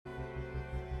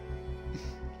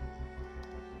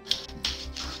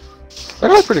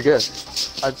They're all pretty good.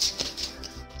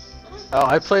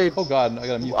 I played. Oh god, I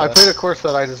gotta mute I that. played a course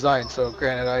that I designed, so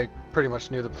granted, I pretty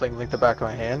much knew the playing like the back of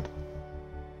my hand.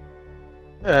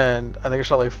 And I think I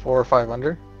shot like 4 or 5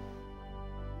 under.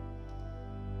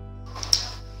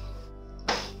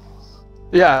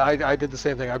 Yeah, I did the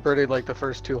same thing. I birdied like the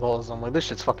first 2 holes. I'm like, this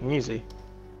shit's fucking easy.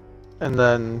 And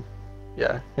then,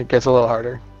 yeah, it gets a little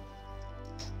harder.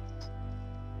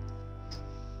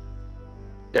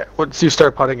 Yeah, once you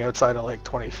start putting outside of like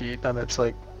 20 feet, then it's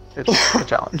like, it's a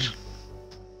challenge.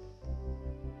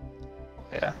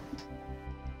 Yeah.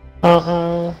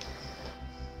 Uh-uh.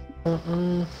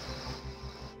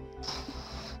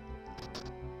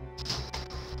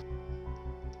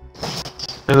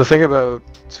 And the thing about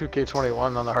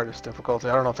 2K21 on the hardest difficulty,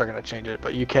 I don't know if they're gonna change it,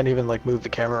 but you can't even like move the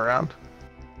camera around.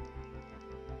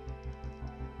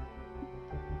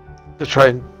 To try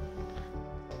and...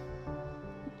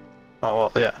 Oh,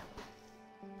 well, yeah.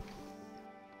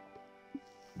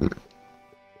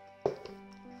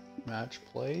 Match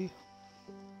play?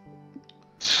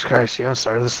 Jesus Christ, you haven't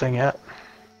started this thing yet?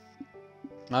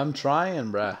 I'm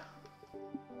trying, bruh.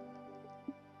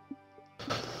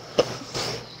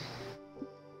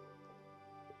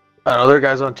 I know there are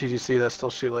guys on TGC that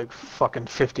still shoot like fucking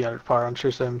 50 under par on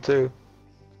True Sim too.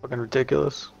 Fucking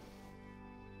ridiculous.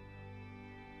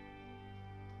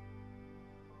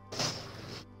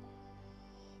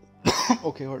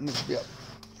 Okay, Horton, yeah.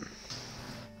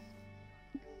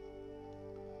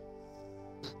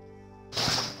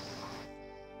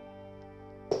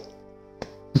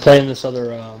 I'm playing this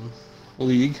other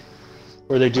league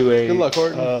where they do a. Good luck,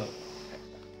 Horton. Good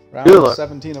Round luck.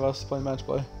 17 of us playing match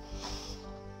play.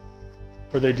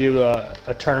 Where they do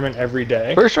a tournament every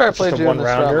day. Pretty sure I It's just played a you in this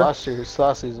round one-rounder.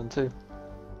 last season too.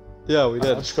 Yeah, we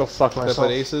did. I'll just go fuck I myself.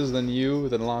 played aces, then you,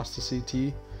 then lost to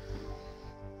CT.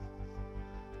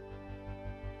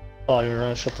 Oh, you're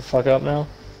gonna shut the fuck up now?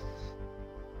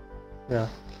 Yeah.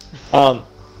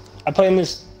 I play in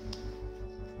this.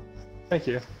 Thank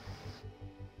you.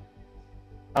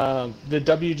 The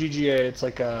WGGA, it's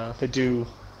like they do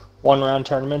 1-round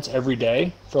tournaments every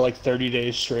day for like 30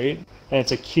 days straight, and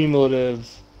it's a cumulative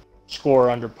score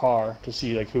under par to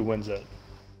see like who wins it.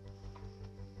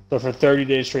 So for 30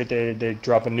 days straight, they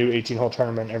drop a new 18-hole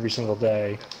tournament every single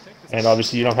day, and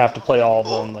obviously you don't have to play all of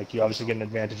them. Like you obviously get an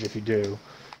advantage if you do,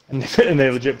 and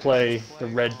they legit play the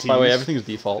red teams. By the way, everything's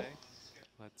default.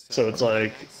 So it's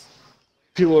like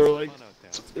people are like,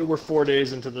 we're 4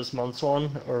 days into this month's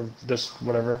one or this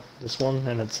whatever this one,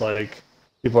 and it's like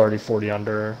people are already 40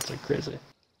 under. It's like crazy.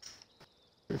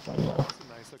 Pretty fun though. That's a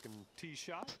nice looking tee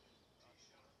shot.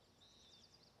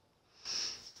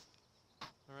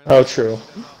 Oh, true.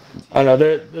 I know.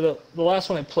 The last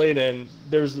one I played in,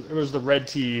 there was the red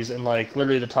tees, and like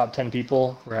literally the top 10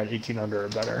 people were at 18 under or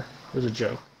better. It was a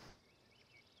joke.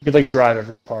 You could like drive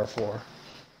every par 4.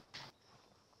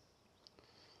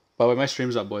 By the way, my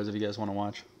stream's up, boys, if you guys want to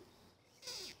watch.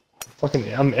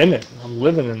 Fucking, I'm in it. I'm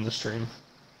living in the stream.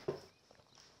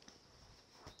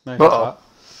 Nice Uh-oh. shot.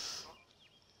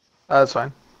 That's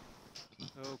fine.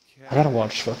 Okay. I gotta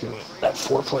watch fucking that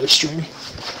 4-play stream.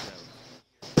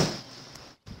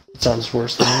 It sounds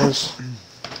worse than it is.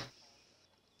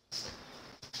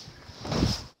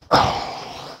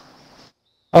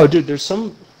 Oh, dude, there's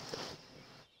some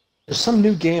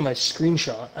new game I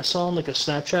screenshot. I saw on like a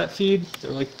Snapchat feed.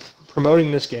 They're like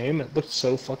promoting this game. It looked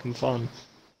so fucking fun.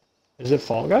 Is it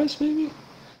Fall Guys, maybe?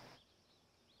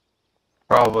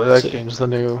 Probably that game's the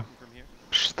new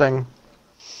thing.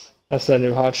 That's that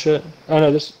new hot shit. Oh no,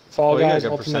 this Fall Oh, you Guys got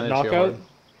a Ultimate percentage here, Knockout. Horton.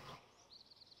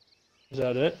 Is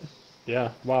that it?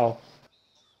 Yeah. Wow.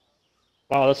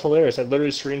 Wow, that's hilarious. I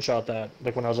literally screenshot that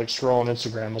like when I was like scrolling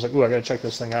Instagram. I was like, ooh, I gotta check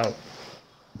this thing out.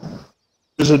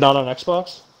 Is it not on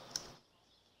Xbox?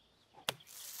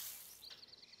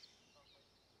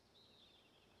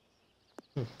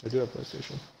 I do have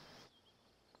PlayStation.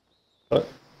 But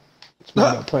it's me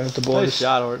not playing with the boys. Nice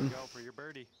shot, Horton. Go for your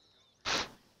birdie.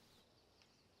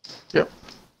 Yep.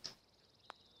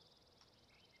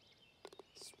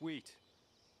 Sweet.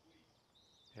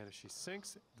 And if she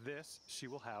sinks this, she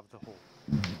will have the hole.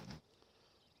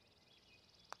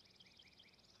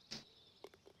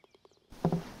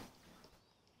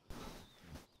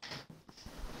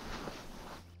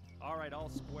 All right, all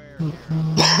square here.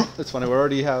 It's funny, we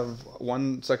already have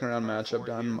one second round matchup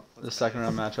done. The second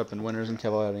round matchup and winners and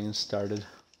cavalry started.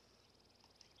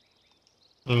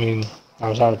 I mean, I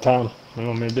was out of town. What do you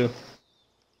want me to do?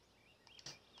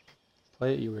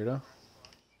 Play it, you weirdo.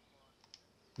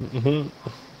 Mm-hmm.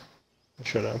 I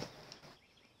should have.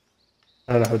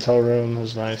 I had a hotel room. It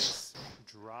was nice.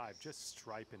 Drive, just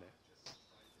striping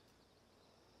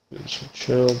it. Just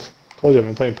chilled. Told you I've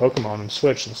been playing Pokemon and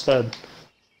Switch instead.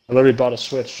 I literally bought a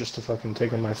Switch just to fucking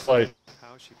take on my flight.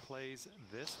 How she plays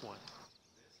this one.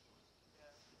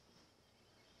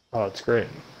 Oh, it's great.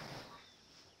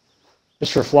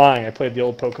 Just for flying, I played the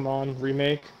old Pokemon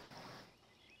remake.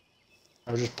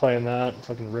 I was just playing that,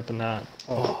 fucking ripping that.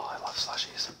 Oh, I love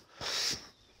slushies.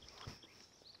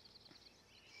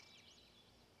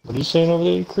 What are you saying over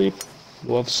there, you creep? You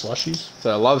love slushies?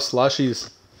 So I love slushies.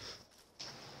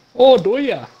 Oh, do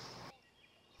ya?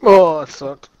 Oh, that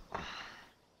sucked.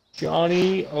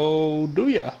 Johnny, oh, do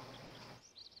ya?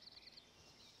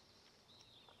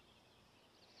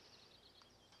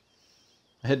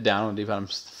 I hit down on deep and I'm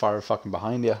far fucking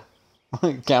behind you.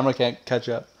 Camera can't catch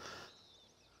up.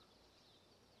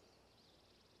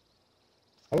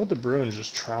 How about the Bruins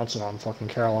just trouncing on fucking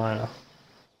Carolina?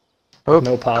 Oh,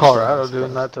 No pasta. Colorado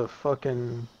doing that to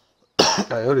fucking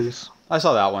Coyotes. I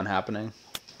saw that one happening.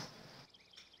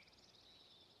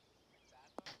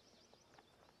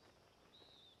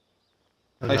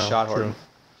 Nice shot, Horton.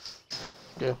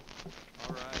 Yeah.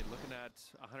 All right, looking at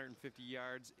 150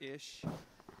 yards-ish.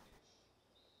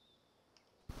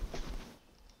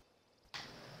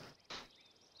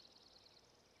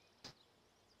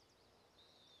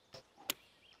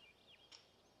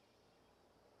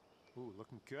 Ooh,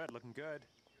 looking good, looking good.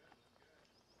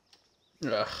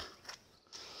 Ugh.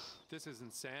 This is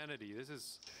insanity. This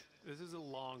is a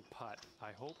long putt.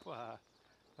 I hope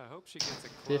she gets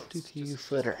it close. 52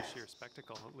 footer. Just for sheer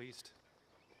spectacle, at least.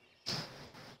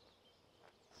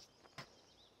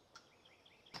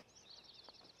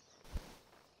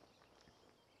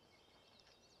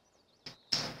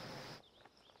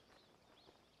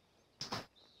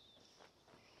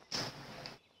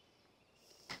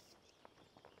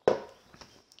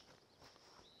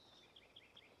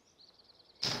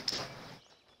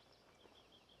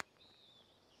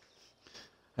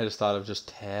 I just thought of just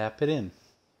tap it in.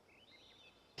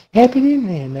 Tap it in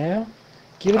there now.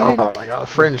 Give it Oh a my god,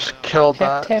 Fringe killed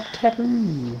tap, that. tap,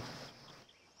 tapoo.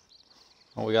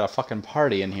 Oh, we got a fucking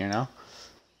party in here now.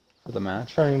 For the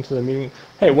match. Turning into the meeting.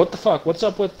 Hey, what the fuck? What's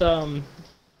up with that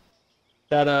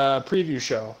preview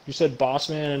show? You said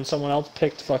Bossman and someone else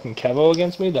picked fucking Kevo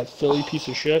against me. That Philly piece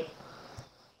of shit.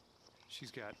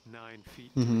 She's got 9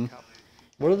 feet Mm-hmm. to the cup.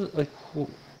 What are the like?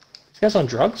 These guys on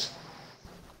drugs?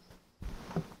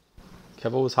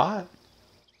 Kevo was hot.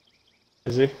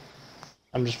 Is he?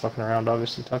 I'm just fucking around,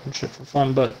 obviously talking shit for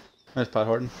fun, but Nice putt,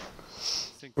 Horton.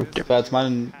 Think this That's mine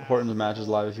and Horton's match is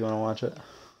live if you want to watch it.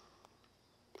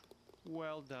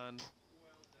 well done.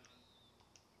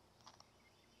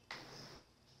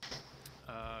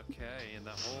 Okay, and the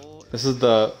hole. This is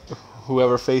the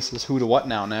whoever faces who to what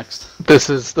now next. This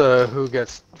is the who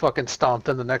gets fucking stomped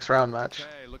in the next round match.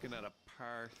 Okay, looking at a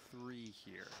par 3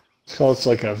 here. so it's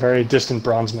like a very distant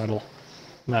bronze medal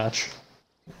match.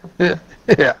 Yeah.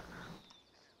 Yeah.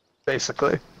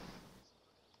 Basically.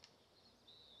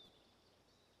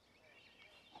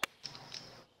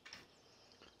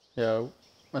 Yeah,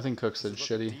 I think Cooks did This is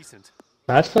looking shitty. decent.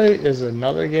 Match play is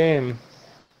another game.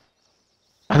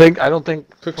 I don't think,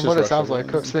 Cooks from just what it rushed sounds the like,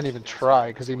 game. Cooks didn't even try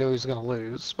because he knew he was going to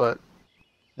lose, but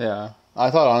Yeah, I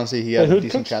thought honestly he had Hey, a who'd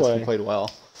decent Cooks chance if play? he played well.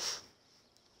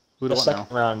 Who The to what now?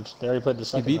 second round. They already played the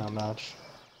second beat- round match.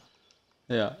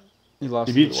 Yeah, he lost.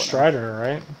 You to who beat to what now. Strider,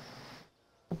 right?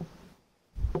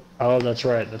 Oh, that's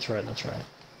right. That's right. That's right.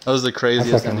 That was the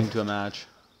craziest fucking- ending to a match.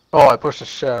 oh, I pushed the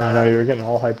shit out I of know that. you were getting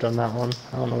all hyped on that one.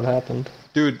 I don't know what happened.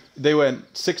 Dude, they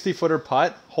went 60-footer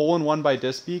putt, hole in one by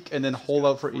Dispeak, and then hole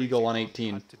out for eagle on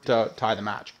 18 to tie the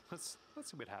match. Let's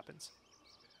see what happens.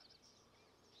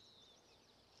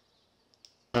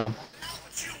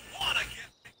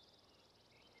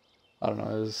 I don't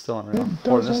know, it was still unreal. It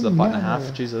Horton, this is a doesn't putt and a half.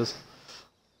 matter. Jesus.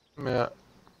 Yeah.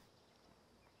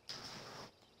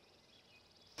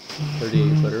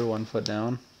 38-footer, 1 foot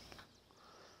down.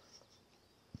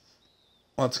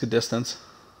 Well, that's good distance.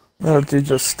 Oh, did you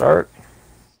just start?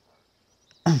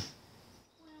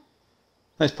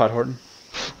 Nice putt, Horton.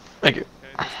 Thank you.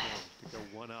 Okay, this will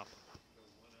go 1 up.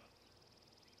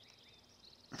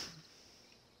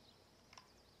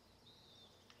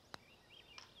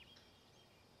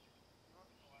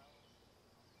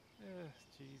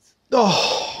 Jeez.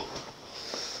 Oh,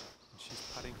 She's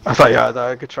putting. I thought, yeah,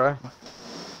 I could try.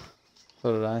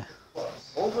 so did I.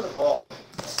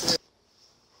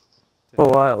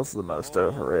 Belisle's the most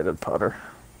overrated putter.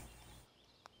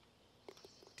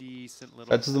 Decent little.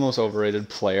 That's the most overrated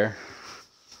player.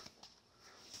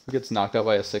 Who gets knocked out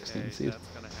by a 16 Okay, seed? that's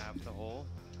gonna have the hole.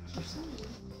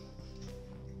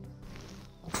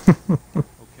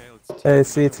 Okay, let's. Hey, take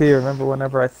another CT, remember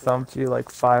whenever I thumped you like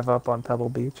 5 up on Pebble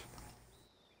Beach?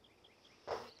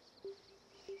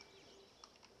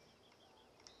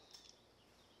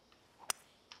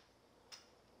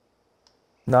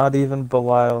 Not even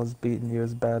Belial is beating you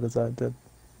as bad as I did.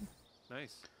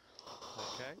 Nice.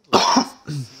 Okay, let's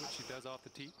see what she does off the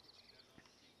tee.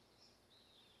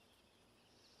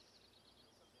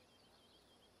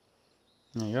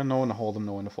 Yeah, you gotta know when to hold them,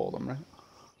 know when to fold them, right?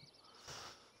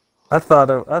 I thought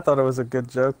it was a good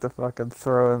joke to fucking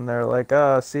throw in there, like,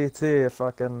 CT,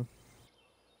 fucking.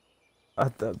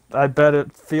 I bet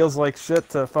it feels like shit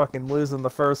to fucking lose in the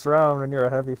first round when you're a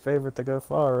heavy favorite to go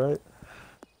far, right?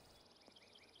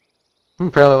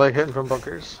 Apparently like hitting from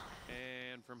bunkers.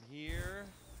 And from here,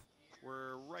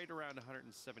 we're right around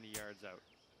 170 yards out.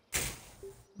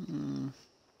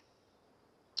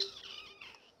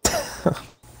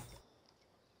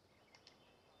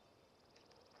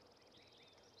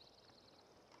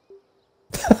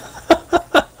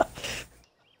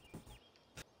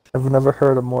 I've never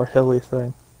heard a more hilly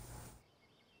thing.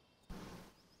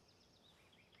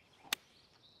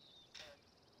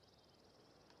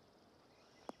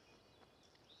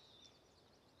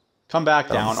 Come back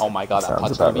down. Oh my god, that Sounds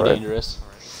putt's gonna about be right. dangerous. All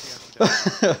right, let's see how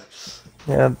she does.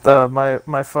 Yeah,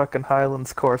 my fucking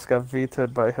Highlands course got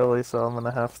vetoed by Hilly, so I'm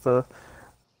gonna have to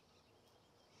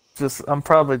I'm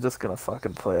probably just gonna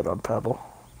fucking play it on Pebble.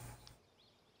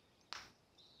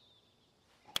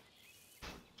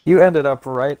 You ended up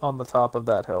right on the top of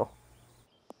that hill.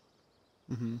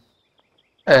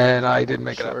 And I didn't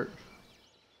make it up. Short.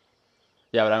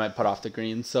 Yeah, but I might putt off the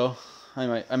green, so I'm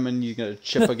gonna you gonna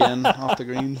chip again off the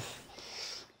green.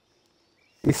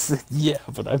 He said, yeah,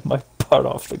 but I might putt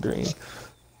off the green.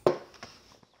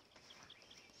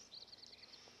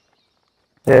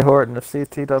 Hey Horton, if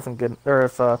CT doesn't get, or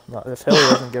if Hilly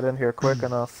doesn't get in here quick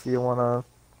enough, you wanna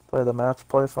play the match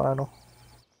play final?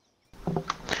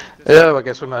 Yeah, I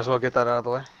guess we might as well get that out of the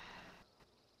way.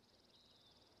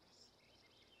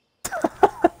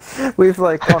 We've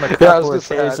like on a Yeah, I couple was gonna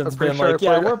say, occasions I'm pretty been sure like,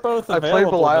 yeah, we're both I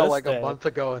available played Belial this like day. a month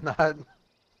ago in that.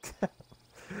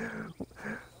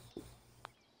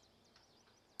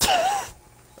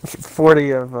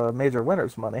 40 of major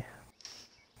winners money,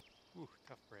 Ooh,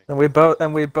 tough break. and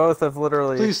we both have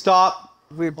literally. Please stop.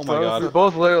 We Oh my God. We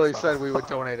both literally said we would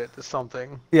donate it to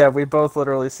something. Yeah, we both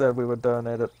literally said we would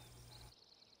donate it.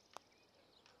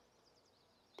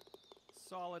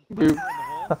 Solid We- putt in the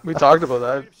hole. We talked about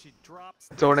that. If she drops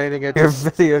this, Donating it Your to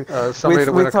video. somebody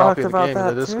to win a talked copy of the about game in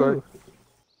that the Discord.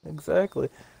 too. Exactly.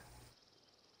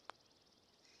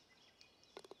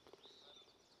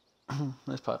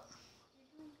 Nice putt.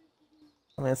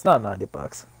 I mean, it's not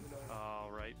 $90.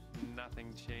 all right,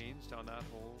 nothing changed on that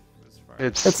hole as far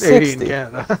It's It's 80 in 60.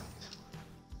 Canada.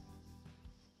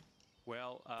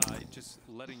 well, just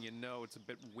letting you know it's a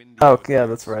bit windy. Oh, out yeah, here,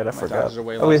 that's right. so- I forgot. dodges are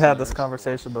way Oh, we less had than this yours.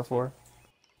 conversation before.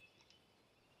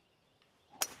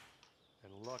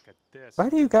 And look at this. Why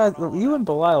do you guys, All you that. and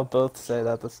Belial both say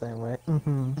that the same way?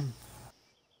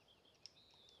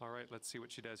 All right, let's see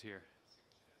what she does here.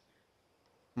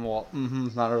 Well,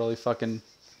 not a really fucking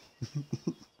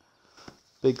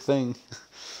big thing.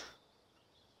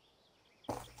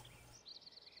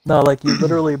 No, like you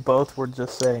literally both were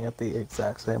just saying it the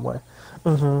exact same way.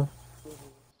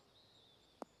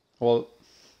 Well,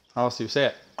 how else do you say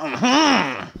it?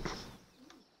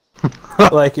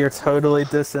 Like you're totally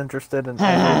disinterested in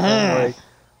everything. Like,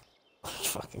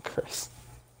 fucking Christ.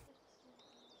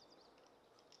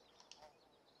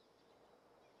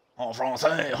 En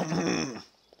français.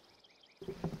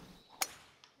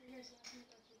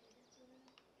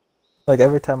 Like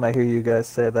every time I hear you guys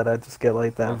say that, I just get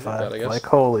like that I'll get that, I vibe. guess. Like,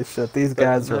 holy shit, these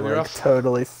guys are that'd be like rough.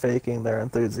 totally faking their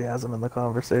enthusiasm in the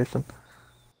conversation.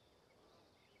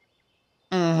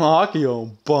 Hockey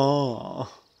on bar.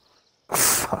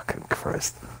 Fucking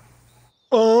Christ.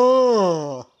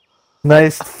 Oh.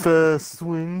 Nice fast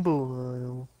swing,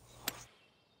 Belial.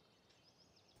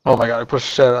 Oh my god, I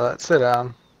pushed shit out of that. Sit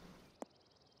down.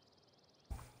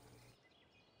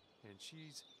 And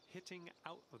she's hitting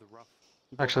out of the rough.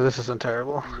 Actually, this isn't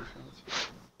terrible.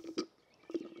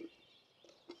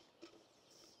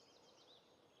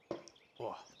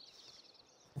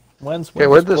 Okay,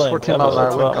 where'd this 14 mile an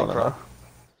hour wind come from?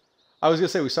 I was gonna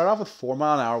say we started off with 4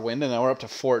 mile an hour wind and now we're up to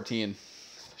 14.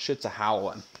 Shit's a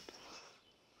howling.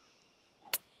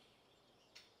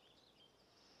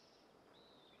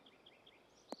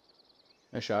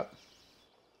 Nice shot.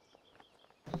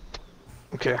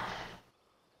 Okay.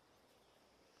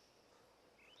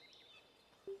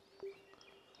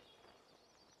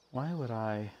 Why would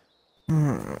I?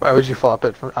 Why would you flop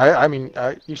it? I mean,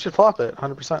 you should flop it,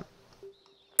 100%.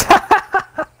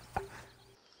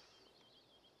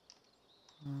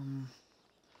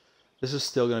 This is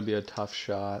still gonna be a tough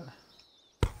shot.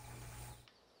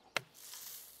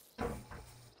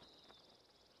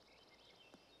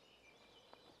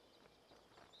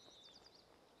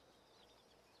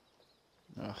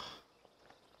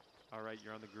 All right,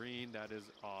 you're on the green. That is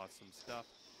awesome stuff.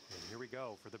 And here we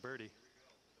go for the birdie.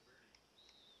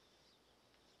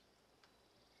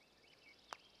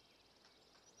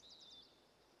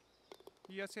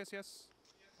 Yes, yes, yes.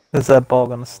 Is that ball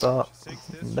gonna All right, stop? she sinks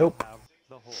this, Nope. she'll have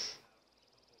the hole.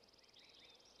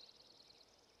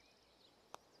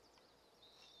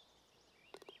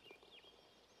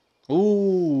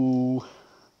 Ooh.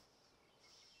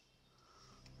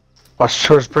 Watched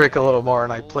yours break a little more,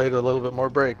 and I played a little bit more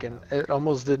break, and it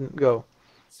almost didn't go.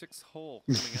 6th hole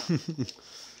coming up.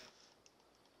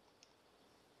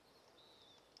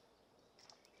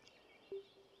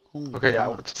 Okay,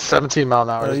 yeah, it's 17 mile an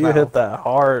hour Oh, is you now. hit that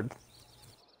hard.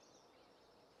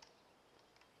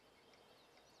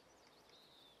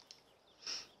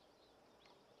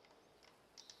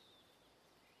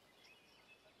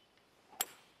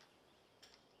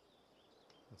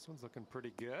 This one's looking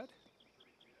pretty good.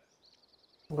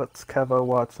 Let's Kevo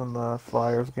watching the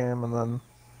Flyers game, and then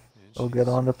And we'll get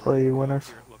on to play you winners.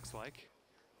 here, it looks like.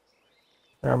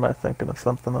 Or am I thinking of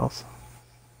something else?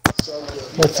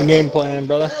 What's the game plan,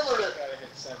 brother?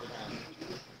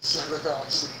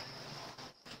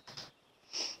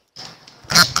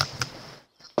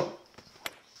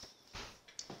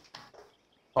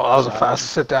 Oh, that was a fast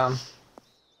sit down.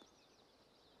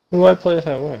 Who do I play if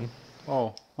I win?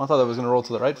 Oh, I thought that was going to roll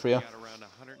to the right for you. Got around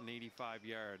 185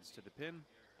 yards to the pin.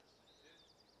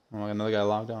 Oh, I got another guy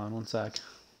logged on. 1 sec.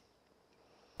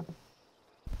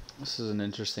 This is an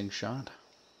interesting shot.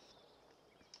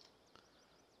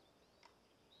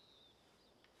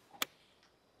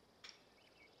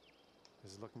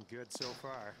 This is looking good so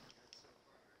far.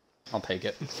 I'll take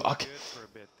it. Fuck. Good for a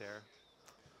bit there.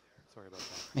 Sorry about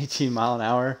that. 18 mile an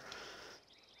hour.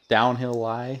 Downhill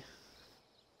lie.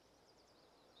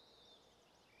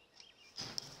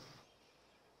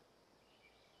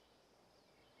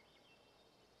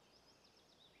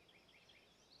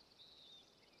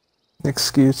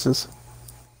 Excuses.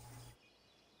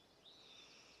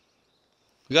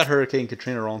 We got Hurricane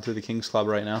Katrina rolling through the Kings Club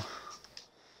right now.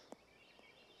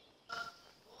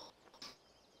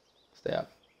 Stay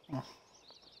up. I'm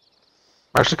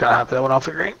actually kind of happy that went off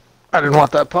the green. I didn't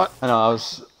want that putt. I know. I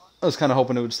was kind of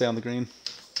hoping it would stay on the green.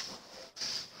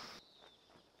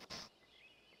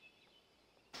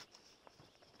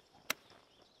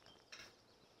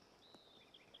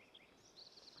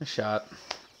 Nice shot.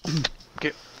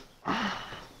 Okay.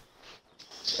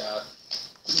 Shot.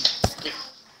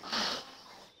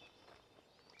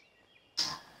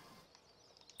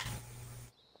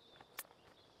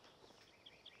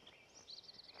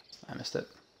 I missed it.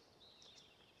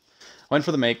 Went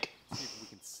for the make. See if we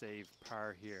can save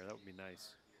par here. That would be nice.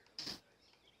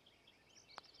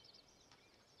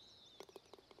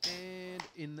 And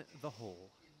in the hole.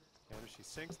 And if she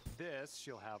sinks this,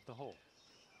 she'll have the hole.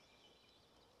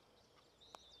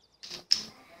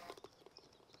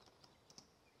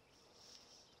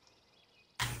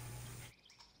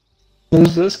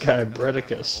 Who's this guy,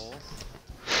 Bredicus? Hole.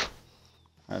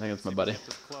 I think it's my See if we buddy. get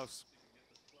this close.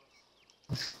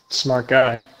 Smart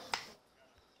guy.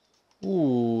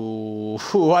 Ooh,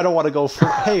 I don't want to go for.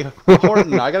 Hey,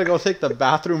 Horton, I gotta go take the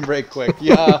bathroom break quick.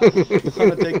 Yeah, I'm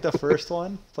gonna take the first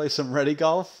one. Play some ready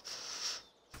golf.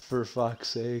 For fuck's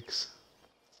sakes.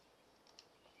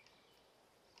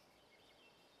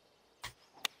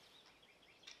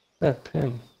 That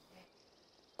pin.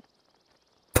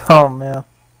 Oh man.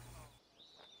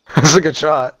 That's a good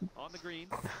shot. On the green.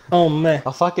 Oh man.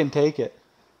 I'll fucking take it.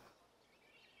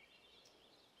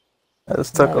 I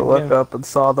just took a Not look again. up and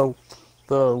saw the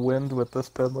wind with this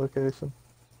pin location.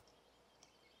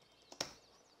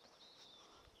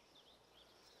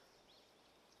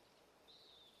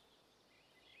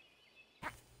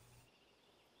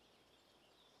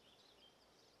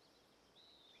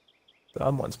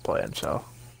 Someone's playing show.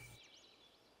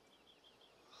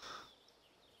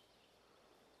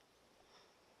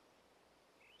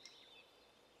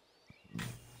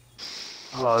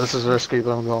 Oh, this is risky,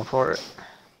 but I'm going for it.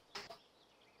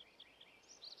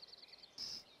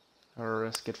 Or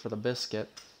risk it for the biscuit.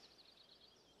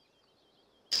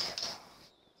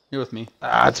 You're with me.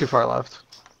 Ah, too far left.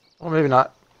 Well, maybe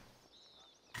not.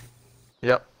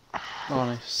 Yep. Oh,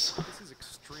 nice. This is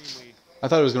extremely. I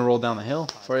thought it was gonna roll down the hill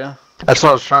for you. That's what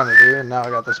I was trying to do, and now I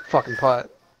got this fucking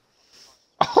putt.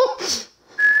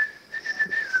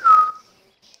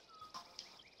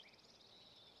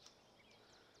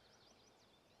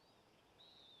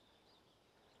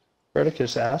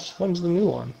 Bredicus asked, when's the new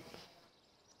one?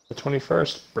 The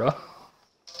 21st, bruh.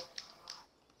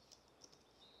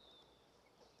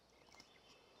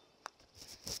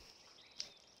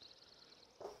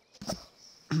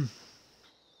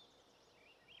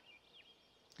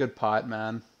 Good pot,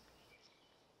 man.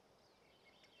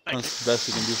 That's the best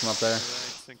you can do from up there. I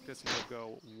think this will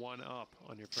go 1 up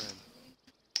on your friend.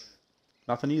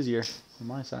 Nothing easier on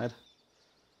my side.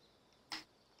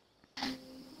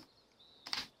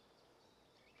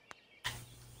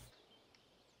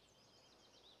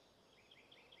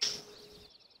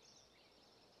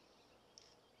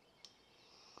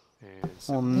 And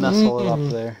We'll nestle it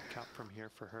up there. cup from here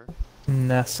for her.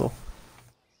 Nestle.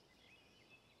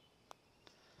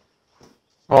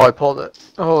 Oh, I pulled it.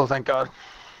 Oh, thank God.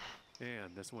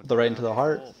 And this one The right into the down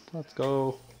heart. hole. Let's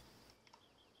go.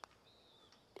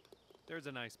 There's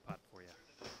a nice putt for you.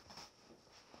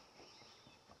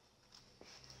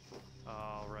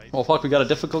 All right. Well, fuck, we got a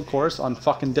difficult course on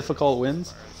fucking difficult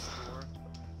wins.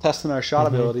 Testing our shot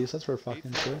abilities. That's for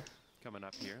fucking sure. Coming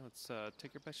up here. Let's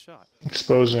take your best shot.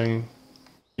 Exposing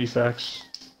defects.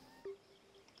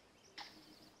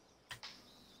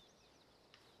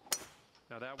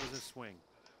 Now that was a swing.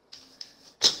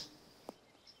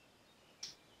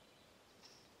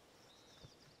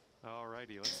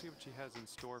 Alrighty, let's see what she has in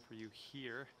store for you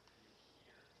here.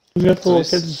 We got the little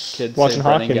So kids watching say Brennan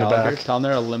hockey in the Gallagher. back. Tell them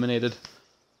they're eliminated.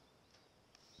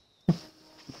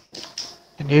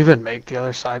 Can you even make the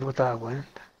other side with that wind?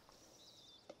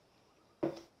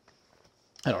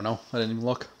 I don't know. I didn't even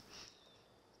look.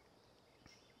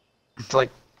 It's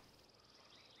like...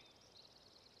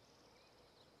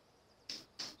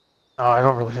 Oh, I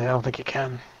don't think you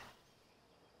can.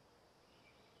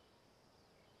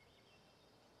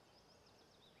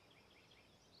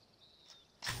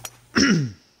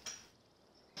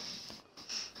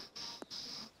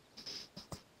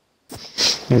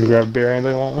 Maybe grab a beer.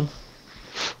 Anybody want one?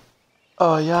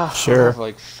 Oh yeah, Sure. I have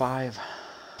like 5.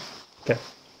 Okay.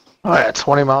 Oh yeah,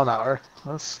 20 mile an hour.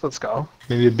 Let's go.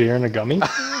 Maybe a beer and a gummy.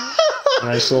 A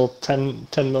nice little 10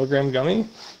 milligram gummy.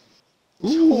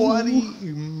 20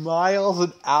 miles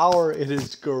an hour in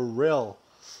his grill.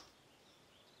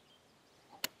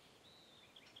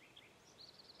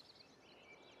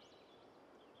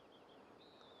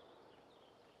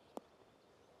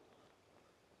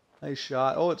 Nice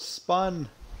shot. Oh, it spun.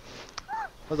 That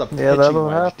was a Yeah, pitching that'll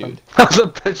wedge, happen. dude. That was a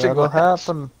pitching That'll wedge.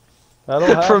 happen. That'll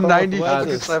happen. From with 90 to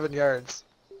wedges. 7 yards.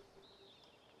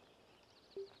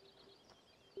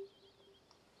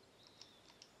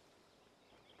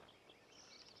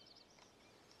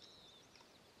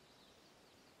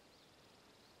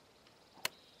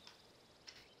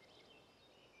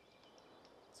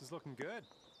 This is looking good.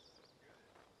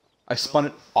 I spun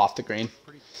it off the green.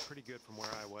 Pretty good from where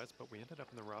I was, but we ended up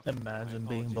in the rough. Imagine My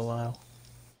being apologies. below.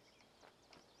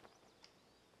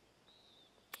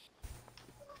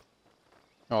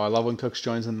 Oh, I love when Cooks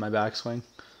joins in my backswing.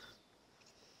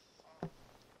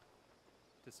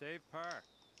 To save par.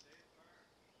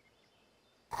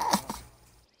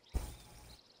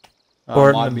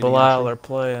 Gordon Mod and meeting Bilal after. are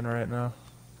playing right now.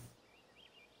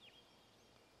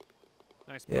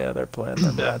 Nice Yeah, putt. they're playing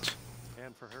their match.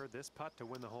 And for her, this putt to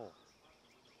win the hole.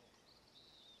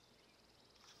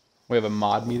 We have a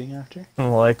mod meeting after.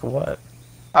 Like what?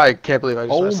 I can't believe I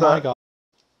just Oh missed my that. god.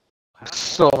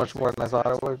 So much more than I thought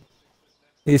it would.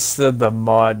 He said the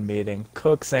mod meeting.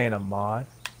 Cooks ain't a mod.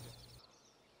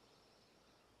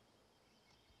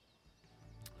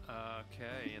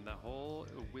 Okay, and the hole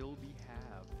will be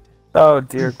halved. Oh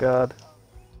dear God.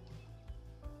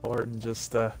 Horton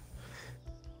just I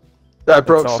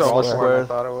broke all so much square. more than I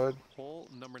thought it would. Hole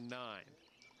number 9.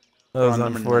 that was on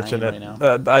number 9 unfortunate. right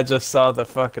now. I just saw the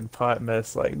fucking putt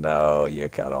miss. Like, no, you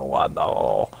kind of won the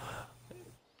hole.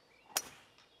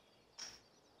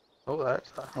 Oh,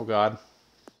 that's... Oh god.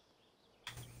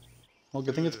 Well,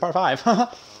 good thing it's par 5. All right,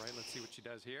 let's see what she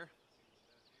does here.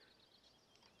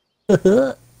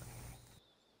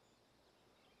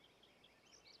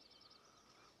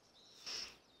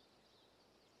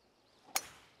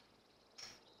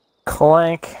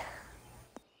 Clank.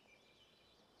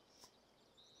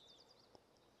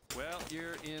 Well,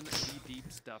 you're in the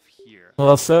deep stuff here.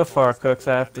 Well, so far, Cooks,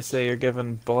 I have to say you're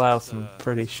giving Bilal some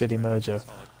pretty shitty mojo.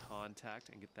 Solid contact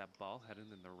and get that ball headed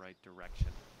in the right direction.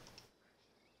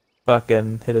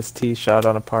 Fucking hit his tee shot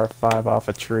on a par 5 off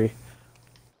a tree.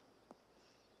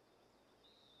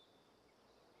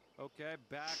 Okay,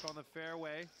 back on the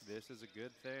fairway. This is a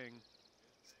good thing.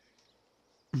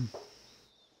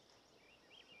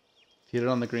 Hit it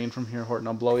on the green from here, Horton.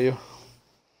 I'll blow you.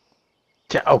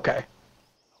 Yeah, okay.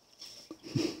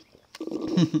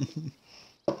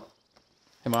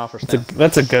 Him off or That's a, snap.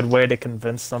 that's a good way to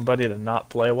convince somebody to not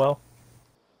play well.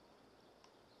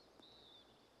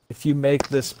 If you make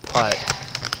this putt,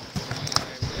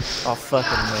 I'll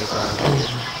fucking make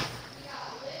it.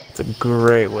 It's a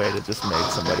great way to just make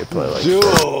somebody play like shit.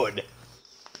 Dude!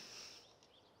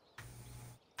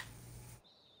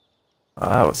 Oh,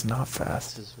 that was not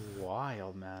fast. This is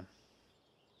wild, man.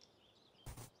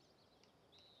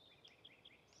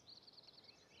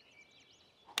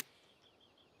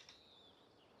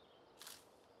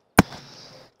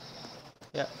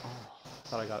 Yeah. Oh,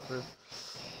 thought I got through.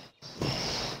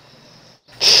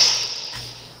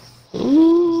 This is the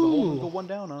hole to go one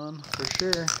down on, for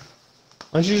sure.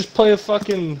 Why don't you just play a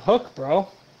fucking hook, bro?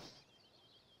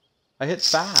 I hit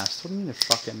fast. What do you mean a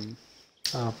fucking...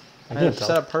 Oh, I had it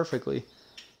set up perfectly.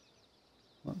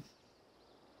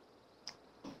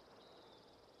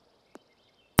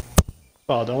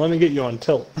 Oh, don't let me get you on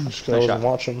tilt. Just 'cause I Nice wasn't shot.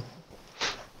 watching.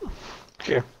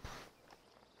 Here.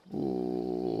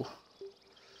 Ooh.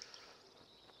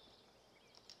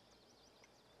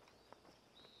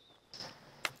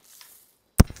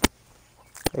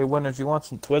 Hey, Winners, you want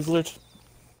some Twizzlers?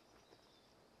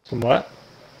 Some what?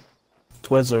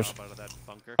 Twizzlers. Out of that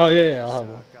bunker. Oh, yeah, I'll have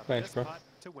one. Got Thanks, this bro. putt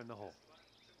to win the hole.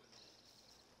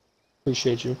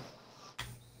 Appreciate you.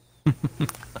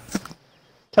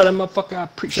 Tell that motherfucker I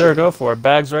appreciate Sure, it. go for it.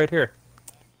 Bag's right here.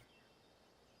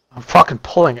 I'm fucking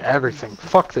pulling everything.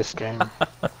 Fuck this game. All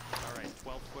right,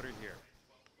 12-footer here.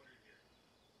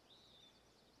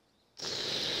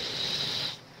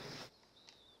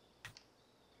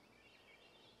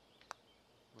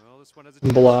 Well, this one has a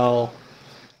Bilal.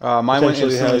 Mine went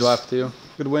Potentially instantly has- left, too.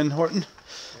 Good win, Horton.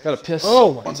 Got a piss.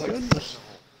 Oh, my One second. goodness.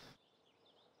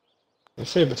 I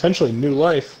say potentially new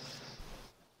life.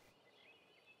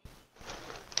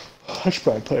 I should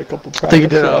probably play a couple practice I think he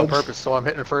did it on rounds. purpose, so I'm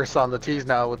hitting first on the tees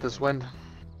now with this wind.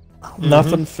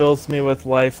 Nothing fills me with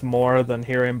life more than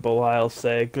hearing Belial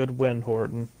say, "Good win,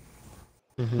 Horton."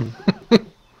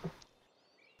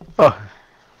 Oh.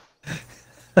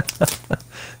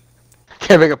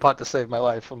 Can't make a putt to save my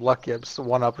life. I'm lucky. I'm just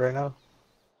 1 up right now.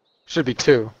 Should be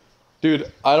 2.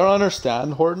 Dude, I don't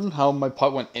understand, Horton, how my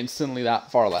putt went instantly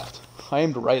that far left. I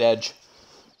aimed right edge.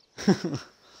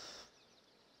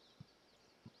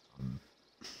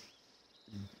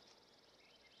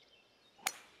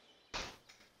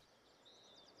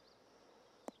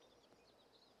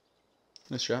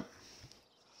 Nice shot.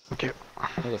 Thank you.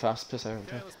 That was the fastest piss I ever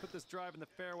Okay, took. let's put this drive in the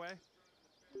fairway.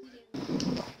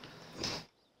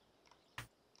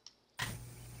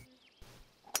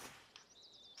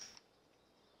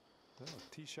 Oh,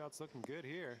 tee shot's looking good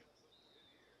here.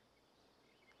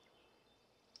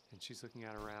 And she's looking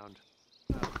at around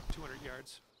 200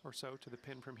 yards or so to the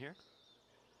pin from here.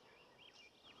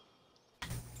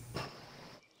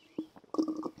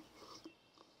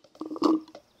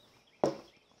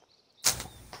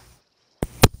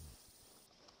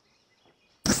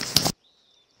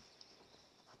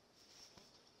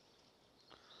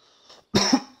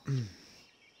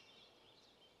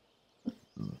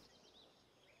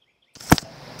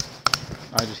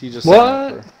 He just What?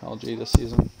 signed up for LG this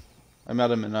season. I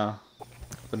met him in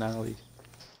Banana League.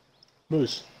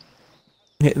 Moose.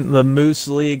 The Moose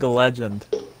League legend.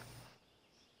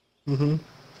 Mm-hmm.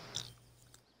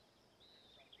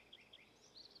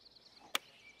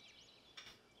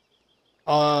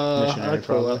 Missionary, I'd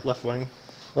throw probably.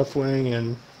 left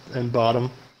wing and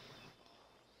bottom.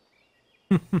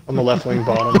 I'm a left wing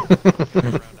bottom. Around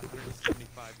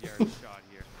 175 yards shot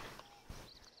here.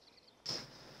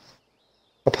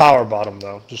 A power bottom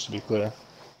though, just to be clear.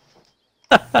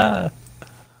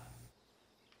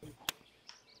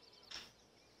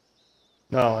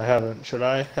 No, I haven't. Should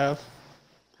I have?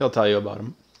 He'll tell you about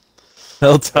him.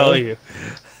 He'll tell you.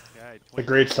 Yeah, The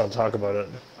greats don't talk about it.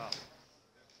 up.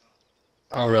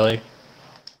 Oh, really?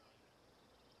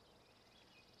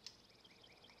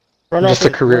 I'm just a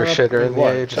career shitter in the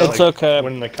what? AHL. Just, It's like, okay.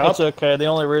 Winning the cup? It's okay. The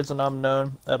only reason I'm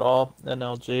known at all in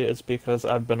LG is because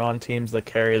I've been on teams that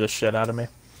carry the shit out of me.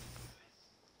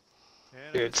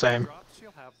 And Dude, if she same. drops,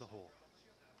 she'll have the hole.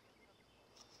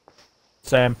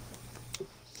 Same.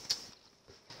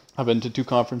 I've been to 2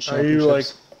 conference Are you,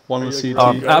 championships. like- One are with you,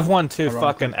 CT. like, I've won 2 Ironically.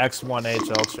 fucking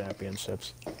X1HL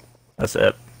championships. That's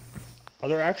it. Are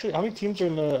there actually how many teams are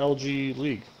in the LG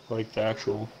league? Like the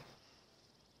actual,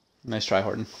 Nice try,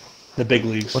 Horton. the big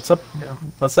leagues. What's up?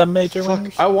 What's that major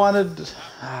winners? I wanted...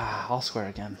 I'll square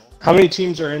again. How many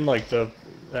teams are in like the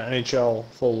NHL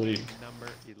full league? Number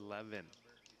 11.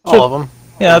 All of them.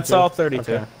 Yeah, it's Okay. all 32.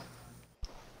 Okay.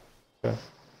 Okay.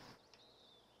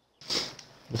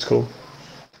 That's cool.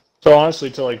 So honestly,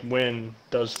 to like win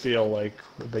does feel like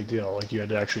a big deal. Like you had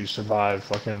to actually survive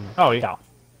fucking. Oh yeah.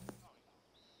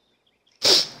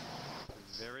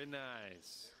 Very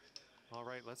nice. All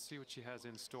right, let's see what she has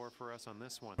in store for us on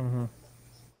this one. Mm-hmm.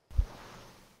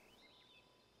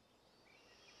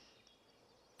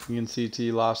 Me and CT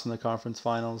lost in the conference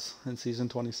finals in season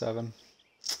 27.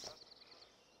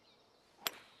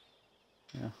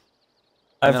 Yeah.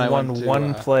 And then I I've won went to,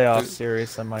 one playoff to-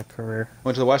 series in my career.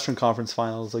 Went to the Western Conference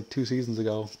Finals like 2 seasons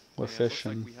ago with Yeah, Fish looks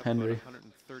like and we have Henry. about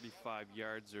 135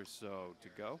 yards or so to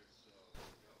go.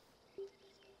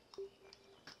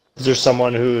 Is there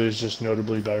someone who is just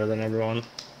notably better than everyone?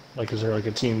 Like, is there like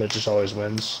a team that just always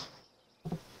wins?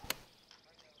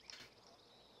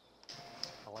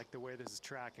 I like the way this is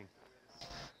tracking.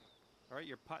 All right,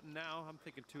 you're putting now. I'm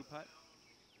thinking 2-putt.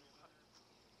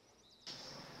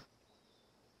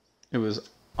 It was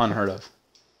unheard of.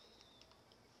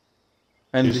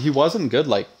 And he wasn't good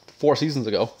like 4 seasons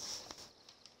ago.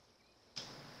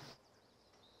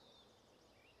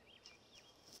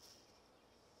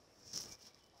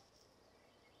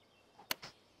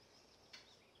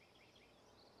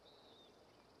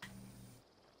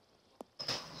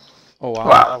 Oh wow.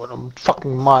 Wow, that went a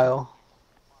fucking mile.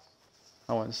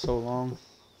 That went so long.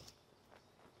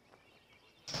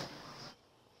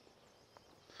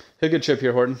 Hit a good chip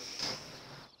here, Horton.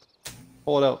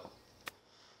 Pull it out.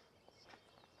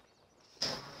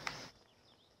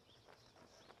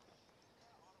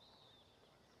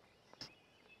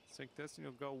 Sink this and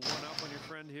you'll go 1 up on your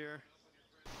friend here.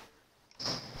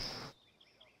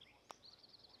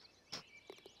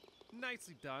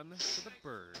 Nicely done for the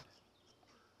bird.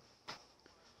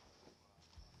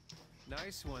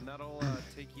 Nice one. That'll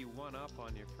take you 1 up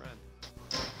on your friend.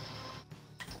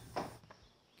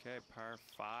 Okay, par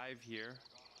 5 here.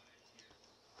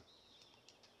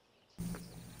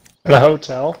 At a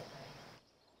hotel?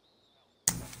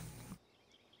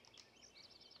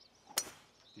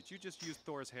 Did you just use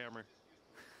Thor's hammer?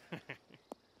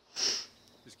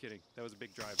 Just kidding. That was a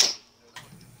big drive.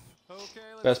 Okay,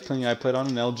 let's Best see thing what I you played got on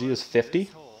an LG is this 50.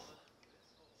 hole.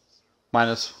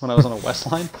 Minus when I was on a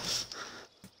Westline.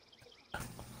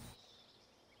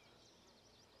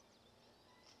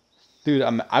 Dude,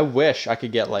 I wish I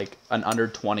could get like an under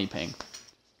 20 ping.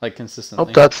 Like consistently.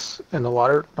 Oh, that's in the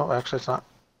water. No, actually, it's not.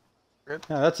 Yeah,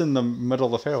 that's in the middle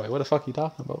of the fairway. What the fuck are you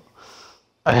talking about?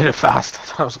 I hit it fast. I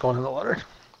thought I was going in the water.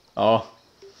 Oh.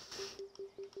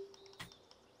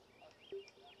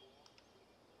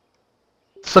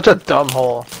 Such a dumb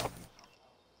hole.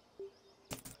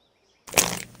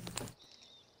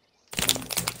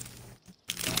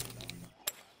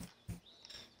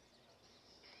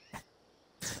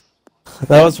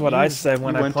 That was what I said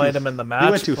when I went played too- him in the you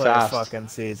match went too play fast. fucking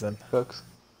season. Cooks.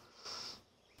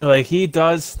 Like, he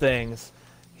does things.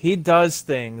 He does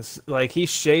things. Like, he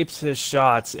shapes his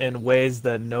shots in ways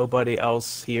that nobody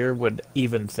else here would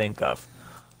even think of.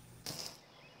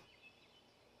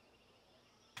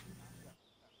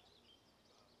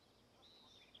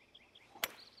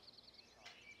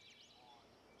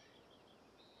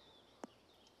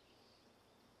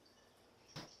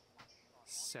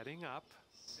 Setting up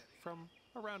from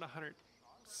around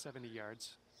 170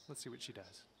 yards. Let's see what she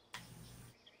does.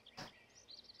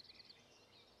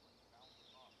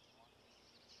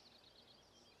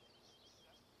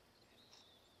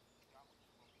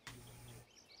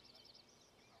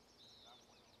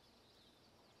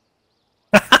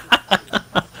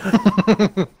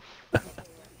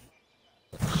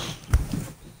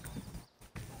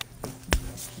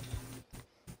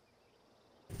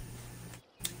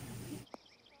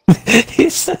 He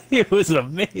said he was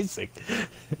amazing.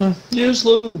 Use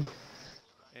lube.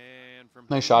 And from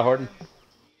Nice shot, Horton.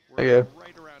 we're Thank you.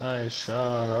 right around Nice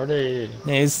shot, Artie.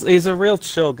 He's a real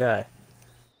chill guy.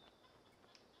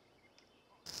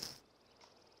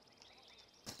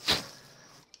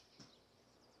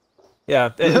 Yeah,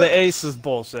 the ace is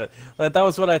bullshit. Like, that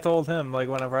was what I told him. Like,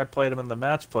 whenever I played him in the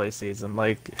match play season,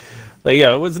 like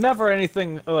yeah, it was never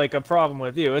anything like a problem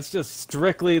with you. It's just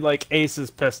strictly like aces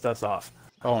pissed us off.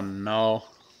 Oh no.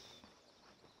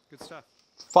 Good stuff.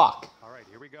 Fuck. All right,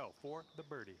 here we go for the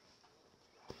birdie.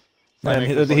 Might And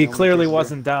make this he like clearly only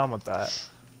wasn't down with that.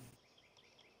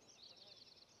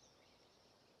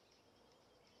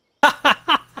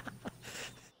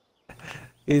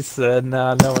 He said,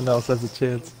 "Nah, no one else has a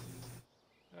chance."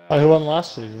 Oh, who won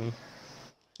last season?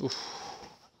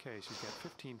 Okay, she's got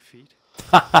 15 feet.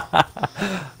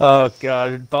 Oh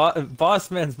god,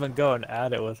 Bossman's been going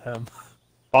at it with him.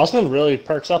 Bosman really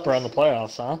perks up around the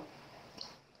playoffs, huh?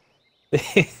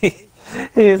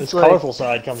 He's His like, colorful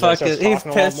side comes out. fucking, Starts he's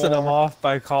talking a lot pissing him more. off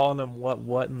by calling him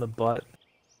what in the butt.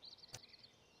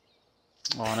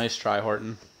 Oh, nice try,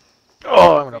 Horton.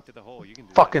 Oh, I'm gonna Feet to the hole. You can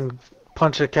do fucking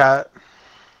punch a cat.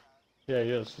 Yeah,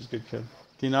 he is. He's a good kid.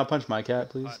 Can you not punch my cat,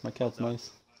 please? My cat's well done.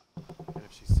 nice. this. And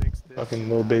if she sinks this, Fucking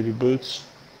little baby boots.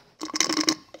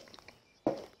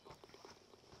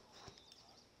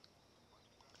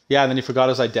 Yeah, and then he forgot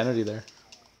his identity there.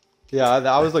 Yeah,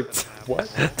 I was like, what?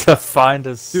 To find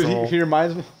his Dude, soul. he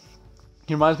reminds me.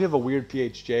 He reminds me of a weird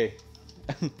PHJ.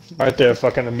 Right there,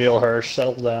 fucking Emil Hirsch.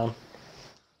 Settle down.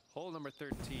 Hole number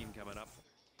 13 coming up.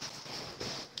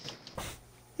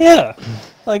 Yeah.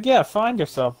 Like, yeah, find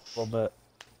yourself a little bit.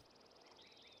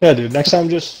 Yeah, dude. Next time,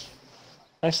 just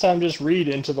read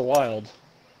Into the Wild.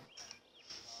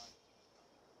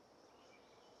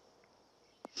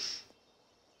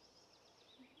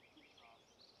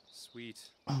 Sweet.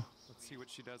 Let's see what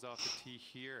she does off the tee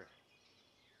here.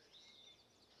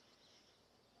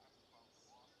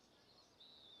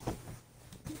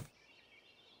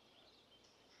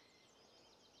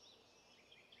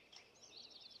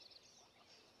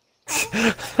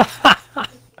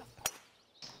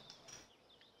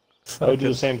 I would do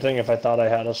the same thing if I thought I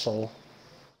had a soul.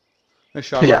 Nice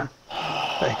shot. Yeah.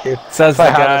 Thank you. Says If the I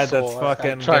had a guy soul, that's I'd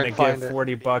fucking try gonna and find give it.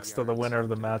 $40 to the winner of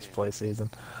the match play season.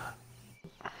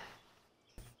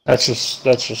 That's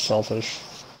just selfish.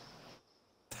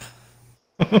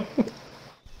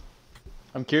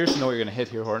 I'm curious to know what you're gonna hit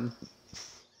here, Horton.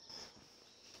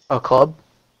 A club?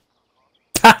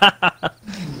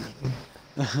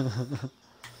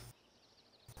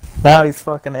 Now he's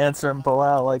fucking answering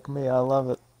Bilal like me. I love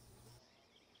it.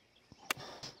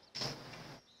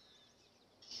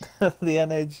 The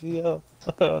NAGO.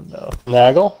 Oh no.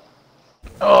 Nagel?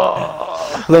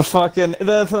 Oh. The fucking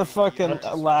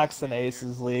Lax and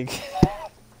Aces League.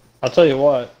 I'll tell you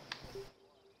what.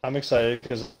 I'm excited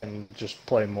because I can just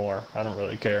play more. I don't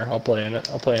really care. I'll play in it.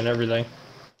 I'll play in everything.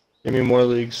 Give me more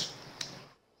leagues.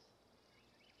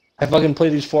 I fucking play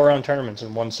these 4-round tournaments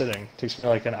in one sitting. It takes me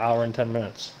like an hour and 10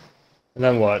 minutes. And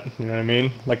then what? You know what I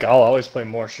mean? Like, I'll always play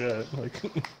more shit. Like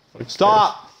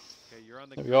Stop! Okay, you're on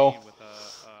the There we green go. with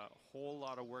a whole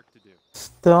lot of work to do.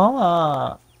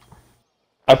 Stop.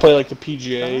 I play like the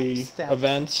PGA Stop.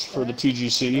 events for the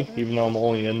TGC, even though I'm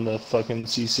only in the fucking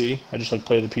CC. I just like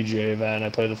play the PGA event. I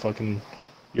play the fucking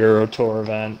Euro Tour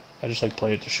event. I just like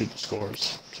play it to shoot the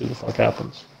scores. See what the fuck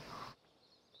happens.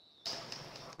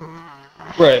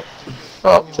 Right.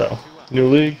 Oh. So, new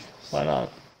league? Why not?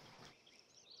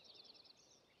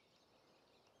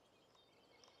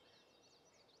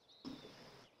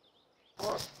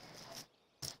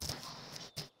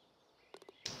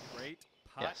 Great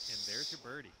putt, Yes. and there's your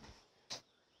birdie.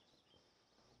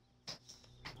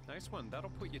 Nice one. That'll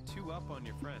put you 2 up on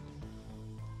your friend.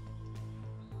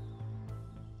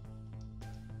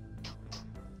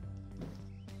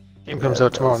 Game comes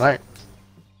out tomorrow night.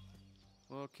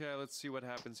 Okay, let's see what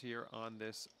happens here on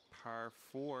this par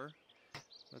 4.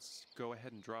 Let's go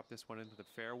ahead and drop this one into the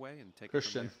fairway and take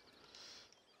Christian. it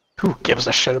from Who gives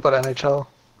a shit about NHL?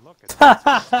 there. Look at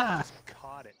that. Just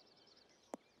caught it.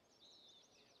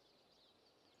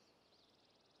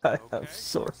 I Okay, have looks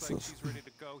sources. like she's ready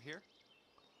to go here.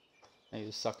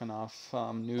 He's sucking off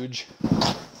Nuge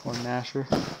or Nasher.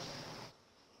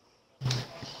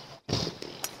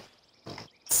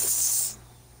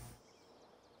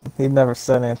 He never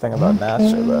said anything about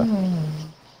Nasher though.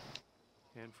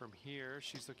 And from here,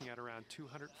 she's looking at around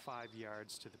 205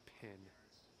 yards to the pin.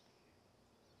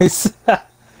 He's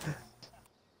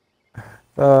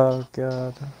oh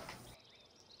god.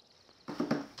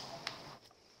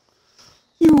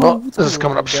 Well, this is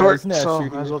coming up Guys, short, Nasher so here.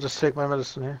 might as well just take my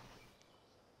medicine here.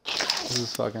 This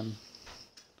is fucking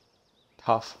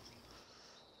tough.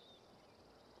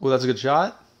 Oh, that's a good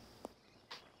shot.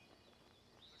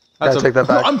 Gotta take that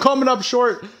back. I'm coming up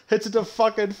short. Hits it to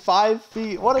fucking 5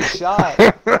 feet. What a shot.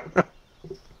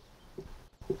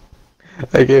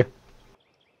 Thank you.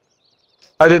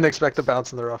 I didn't expect to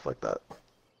bounce in the rough like that.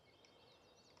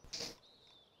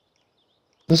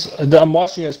 I'm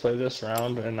watching you guys play this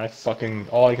round, and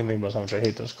all I can think about is how much I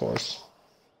hate this course.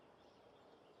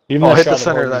 Even Oh, that hit the shot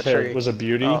center of Horton that hit tree. was a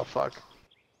beauty. Oh, fuck.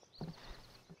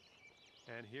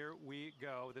 And here we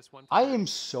go. This one. I am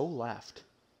so left.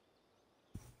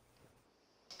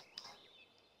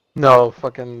 No,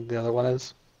 fucking the other one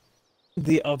is.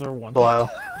 The other one. Wow.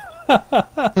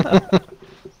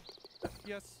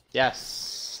 Yes.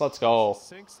 Yes. Let's go.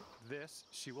 Sinks this,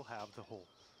 she will have the hole.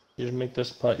 You just make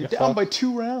this putt. You're You down fuck. by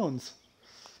 2 rounds.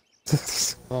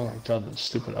 Oh my god, that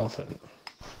stupid outfit.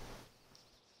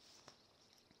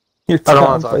 You're I don't down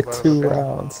wanna talk by about it, 2 okay.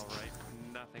 rounds. All right,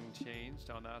 nothing changed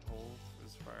on that hole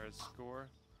as far as score.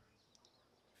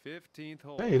 15th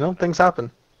hole. Hey, you know, things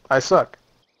happen. I suck.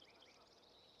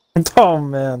 Oh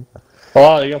man.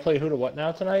 Oh, you gonna play who to what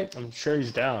now tonight? I'm sure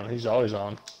he's down. He's always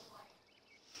on.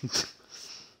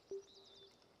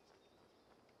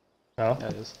 No? Yeah,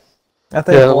 it is. I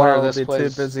think Yeah, the winner Bilal of will this be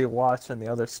plays- too busy watching the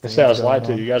other I streams. say I was going lied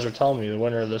to. on. You guys were telling me the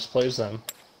winner of this plays them.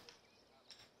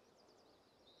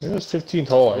 It was 15th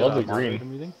hole. I love the Moderator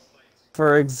green. meeting.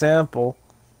 For example,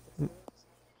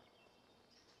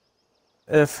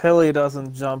 If Hilly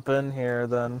doesn't jump in here,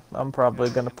 then I'm probably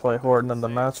gonna play Horton in the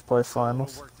match play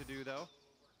finals. Work to do though.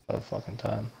 Oh, fucking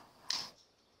time.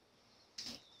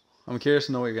 I'm curious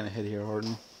to know what you're gonna hit here,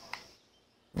 Horton.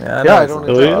 Yeah, Yeah, I he's don't a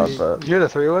Really? god, exactly. but Did you hit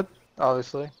a 3-wood?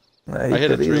 Obviously. yeah, I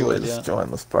hit a he could 3-wood, easily yeah. just join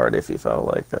this party if he felt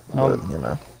like it. But you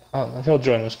know, Oh, he'll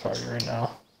join this party right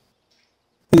now.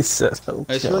 he said he'll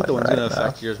I just feel like the join one's right gonna now.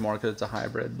 affect yours more because it's a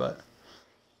hybrid, but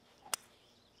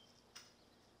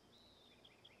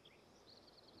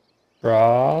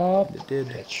Drop. it did.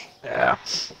 Bitch. Yeah.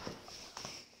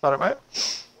 Thought it might.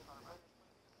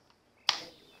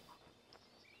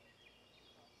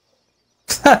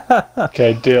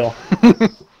 Okay, deal.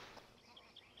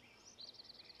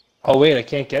 Oh wait, I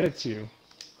can't get it to you.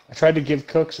 I tried to give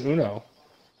Cooks Uno.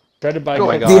 Tried to buy Oh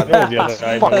my Cooks God. Uno the other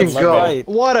night. Fucking Wouldn't let go. me. Right.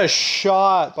 What a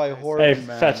shot by Horton, Hey,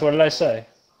 man. Fetz, what did I say?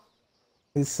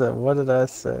 He said, "What did I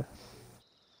say?"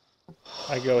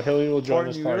 I go, Hilly will join Horton,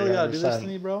 this you party. really gotta do this 100%. to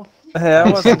me, bro. Hey, I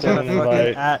wasn't Send gonna an fucking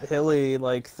invite. at Hilly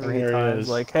like And 3 here he times. is.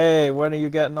 Like, hey, when are you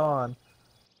getting on?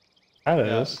 That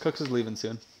Yeah, is. Cooks is leaving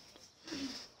soon.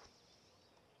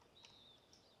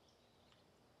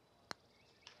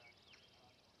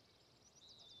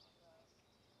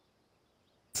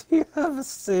 Do you have a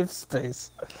safe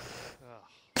space?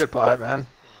 Goodbye, man.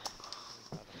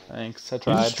 Thanks, I You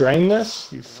tried. just drain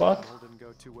this? You fuck. Hole didn't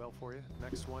go too well for you.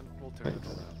 Next one, we'll turn it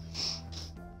around.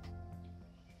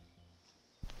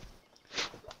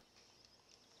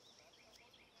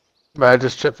 But I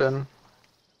just chip in.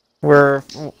 We're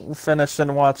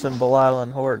finishing watching Belial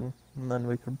and Horton, and then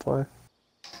we can play.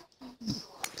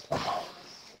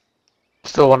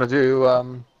 Still want to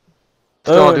do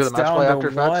still want to do it's the match down play to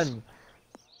after Fetz? 1.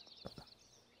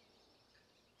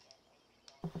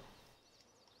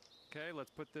 Okay,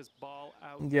 let's put this ball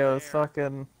out Yo, there.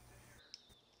 fucking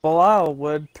Belial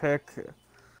would pick.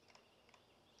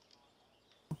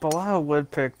 Belial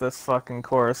would pick this fucking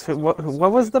course. What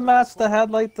was the match that had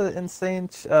like the insane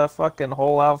fucking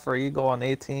hole out for Eagle on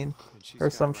 18 And she's or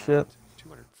got some around shit?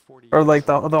 240 Or like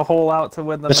yards. the hole out to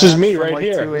win the This match is me from right like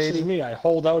here. 280? This is me. I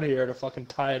hold out here to fucking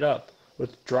tie it up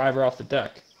with driver off the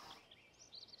deck.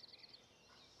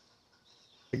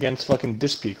 Against fucking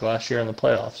Dispeak last year in the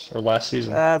playoffs, or last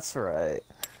season. That's right.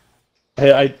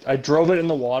 Hey, I drove it in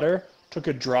the water, took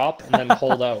a drop, and then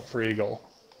holed out for Eagle.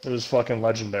 It was fucking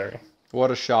legendary.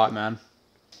 What a shot, man.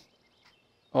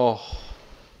 Oh.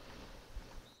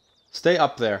 Stay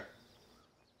up there.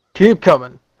 Keep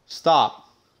coming. Stop.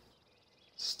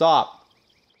 Stop.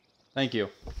 Thank you.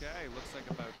 Okay, looks like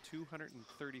about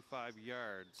 235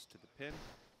 yards to the pin.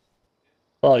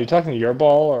 Well, are you talking to your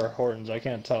ball or Horton's? I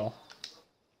can't tell.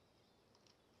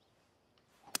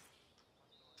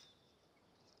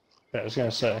 Yeah, I was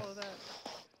gonna say. Follow that.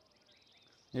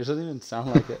 Yours doesn't even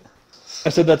sound like it. I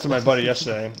said that to my buddy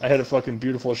yesterday. I had a fucking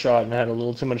beautiful shot and I had a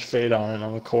little too much fade on it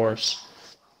on the course.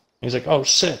 He's like, "Oh,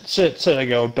 sit, sit, sit." I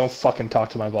go, "Don't fucking talk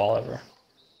to my ball ever."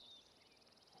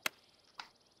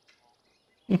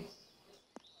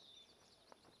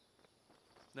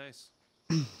 Nice.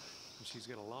 And she's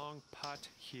got a long putt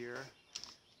here.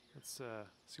 Let's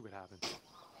see what happens.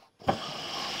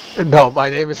 No, my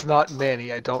name is not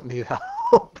Manny. I don't need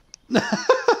help.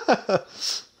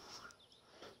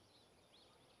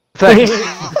 Thanks.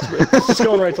 It's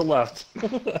going right to left. I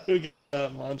don't get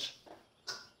that much.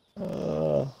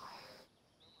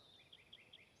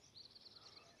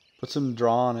 Put some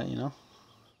draw on it, you know?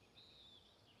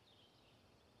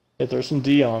 Yeah, there's some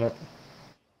D on it.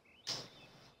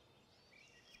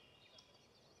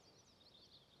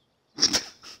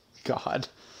 God.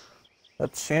 A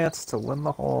chance to win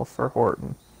the hole for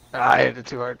Horton. I hit it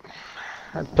too hard.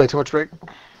 I played too much break.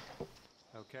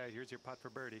 Okay, here's your putt for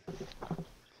birdie.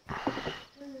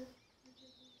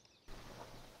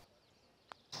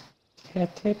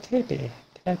 Tap, tap, tappy.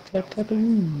 Tap, tap, tap,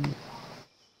 ooh.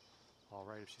 All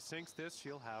right, if she sinks this,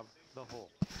 she'll have the hole.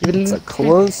 It's a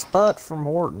close spot from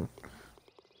Horton.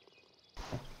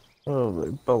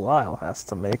 Oh, Belial has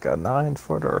to make a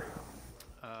 9-footer.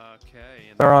 Okay,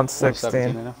 and They're on the hole 16.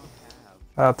 17, I know.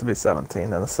 I'll have to be 17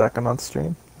 in a second on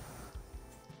stream.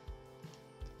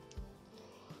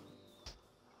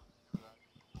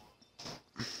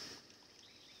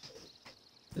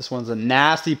 This one's a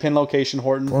nasty pin location,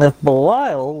 Horton. If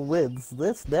Belial wins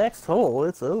this next hole,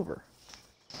 it's over.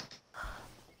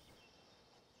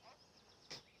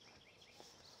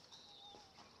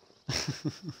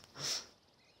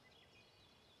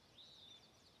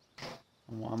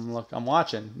 I'm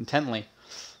watching intently.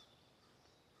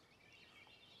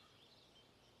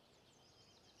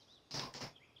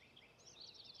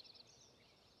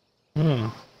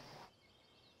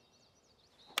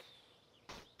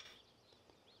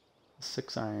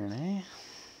 6 iron, eh?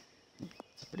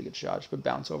 It's a pretty good shot. Just put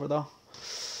bounce over though.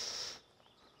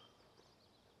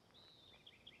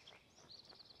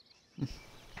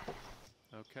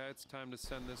 Okay, it's time to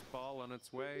send this ball on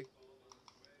its way.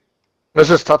 It's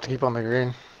just tough to keep on the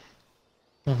green.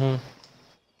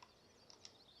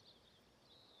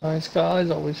 Nice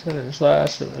guys always finish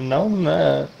last. And knowing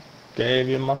that, gave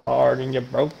you my heart and you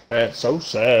broke that. So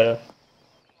sad.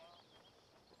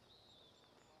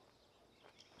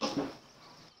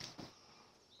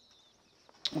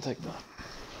 I'll take that.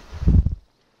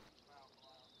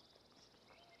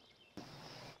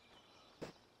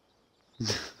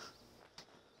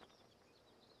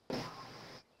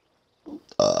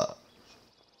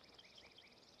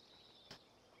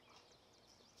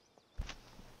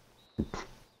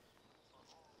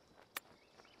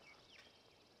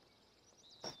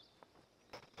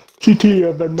 GT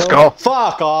of the Let's go.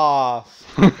 Fuck off!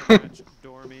 Catch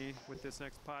Dormy with this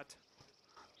next putt.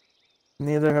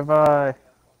 Neither have I.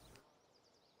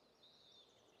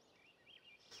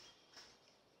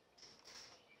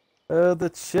 Oh, the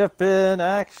chip in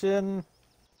action.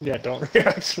 Yeah, don't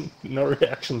react. No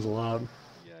reactions allowed.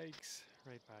 Yikes.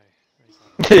 Right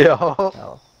by. Yeah.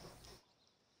 Oh.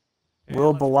 And Will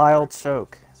let's Belial reverse.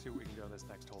 choke? See what we can do on this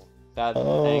next hole. That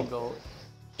Oh. angle.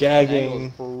 Gagging.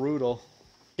 Angle's brutal.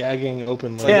 Gagging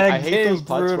openly. Like, Yeah. I hate those Gagging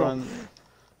putts brutal.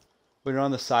 when you're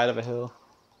on the side of a hill.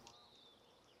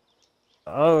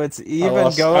 Oh, it's even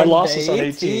lost- going I lost to this on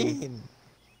 18.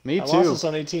 Me I too. lost this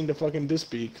on 18 to fucking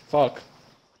Dispeak. Fuck.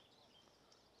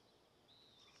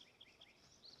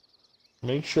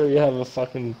 Make sure you have a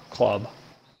fucking club.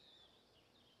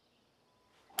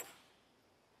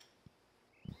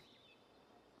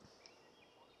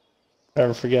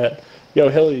 Never forget. Yo,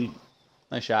 Hilly,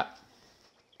 Nice shot.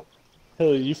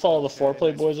 you follow the Okay, foreplay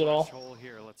nice boys at all? flush hole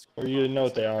here. Let's Or you know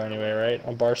what they are anyway, right?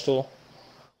 On Barstool?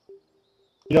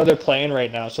 You know they're playing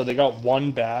right now, so they got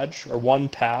one badge or one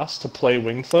pass to play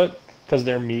Wingfoot because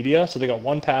they're media. So they got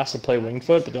one pass to play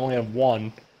Wingfoot, but they only have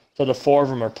one. So the four of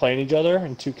them are playing each other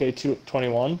in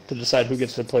 2K21 to decide who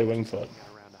gets to play Wingfoot.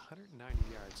 got around 190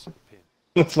 yards to the pin.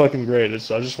 It's fucking great. I was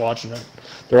just watching it.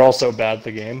 They're all so bad at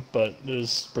the game, but it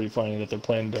is pretty funny that they're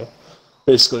playing to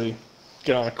basically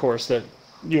get on a course that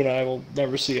you and I will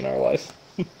never see in our life.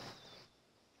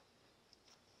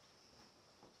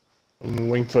 And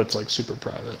Wingfoot's like super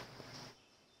private.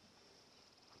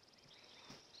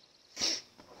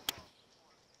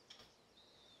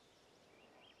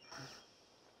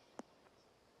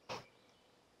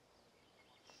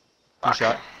 Nice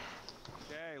shot.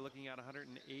 Okay, looking at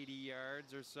 180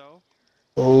 yards or so.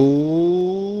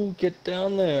 Oh, get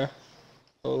down there.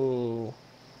 Oh.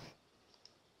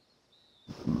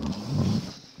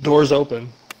 Door's open.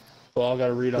 Well, I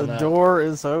gotta read on The that. door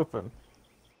is open.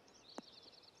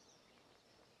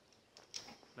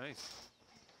 Nice.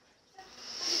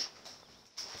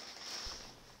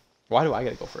 Why do I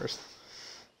gotta go first?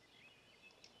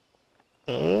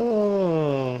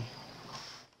 Oh.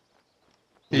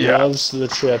 Yeah. Loves the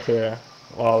chip here.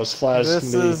 Wow, as flat as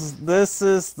can be. This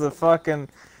is the fucking.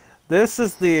 This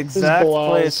is the exact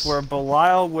place Bilal's- where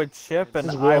Belial would chip and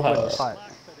This is I would wheelhouse. putt.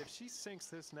 Black, but if she sinks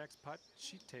this next putt,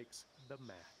 she takes the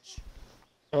match.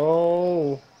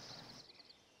 Oh.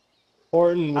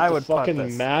 Horton with I the would putt fucking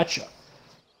this. match.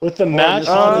 With the match this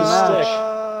on is his the stick.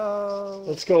 Oh.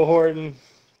 Let's go, Horton.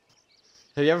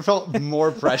 Have you ever felt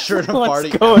more pressure at a Let's party?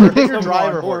 go ever? and Take your come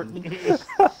driver, on, Horton.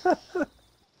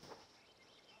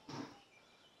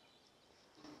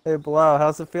 Hey, Belial,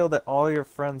 how's it feel that all your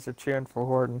friends are cheering for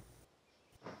Horton?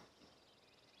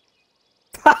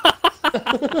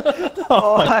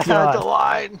 Oh I my had the god.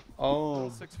 line.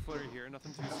 Oh, 6-footer here,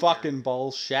 nothing too fucking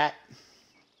bullshit.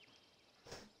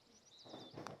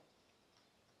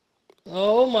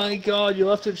 Oh my god, you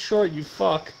left it short, you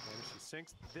fuck. And if she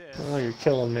sinks this, Oh, you're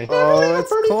killing me. Oh, it's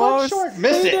Birdie putt close. short.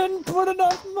 Missed They it. didn't put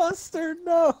enough mustard.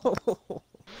 No.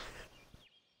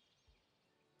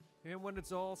 and when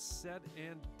it's all said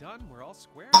and done, we're all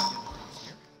square at the end of things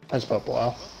here. That's about wow.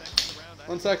 Well, thanks for the round.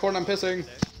 One sec, Horton, I'm pissing.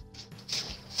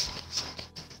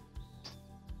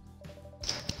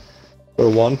 For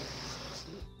one.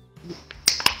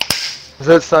 Is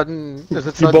it sudden? Is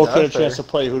it You sudden both get a death, chance or- to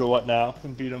play who to what now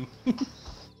and beat him.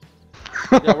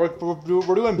 Yeah,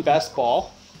 we're doing best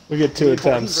ball. We get two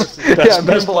attempts. versus- Best, Yeah, me and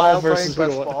best ball Belial versus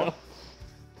playing who to best what ball. now.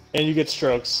 And you get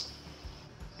strokes.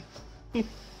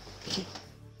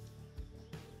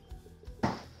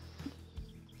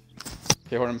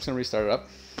 Okay, Horton, I'm just gonna restart it up.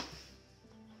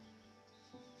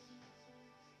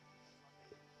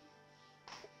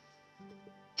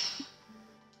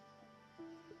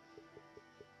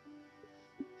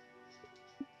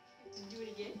 Do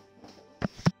it again.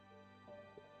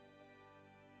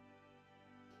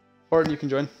 Horton, you can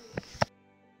join.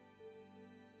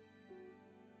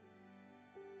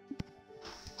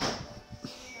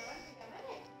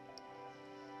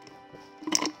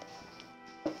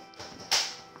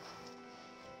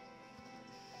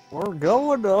 We're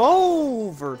going to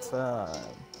overtime.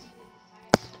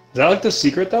 Is that like the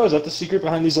secret though? Is that the secret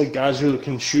behind these like guys who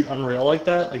can shoot Unreal like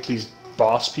that? Like these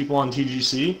boss people on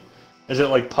TGC? Is it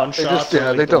like punch They shots? just, yeah, or,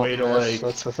 like, they the don't way to, miss. like,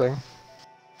 That's the thing.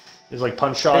 is like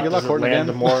punch shot? good Does luck, it Horton, land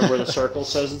again. more where the circle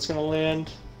says it's gonna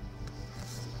land?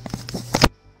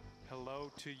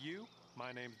 Hello to you.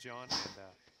 My name's John, and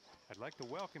I'd like to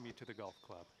welcome you to the golf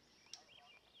club.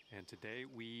 And today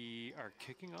we are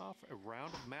kicking off a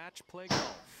round of match play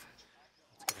golf.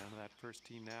 Let's go down to that first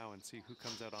tee now and see who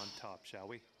comes out on top, shall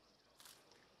we?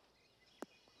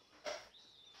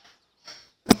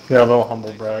 Yeah, a little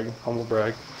humble brag. Humble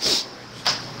brag. Let's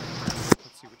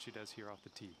see what she does here off the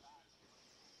tee.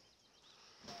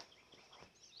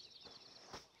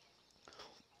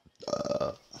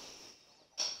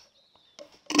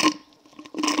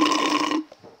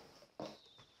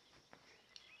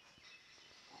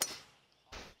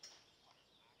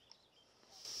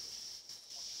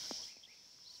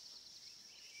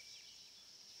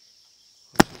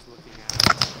 She's looking at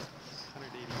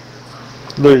 180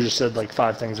 yards. Literally just said like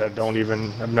 5 things I've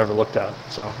never looked at.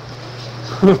 So.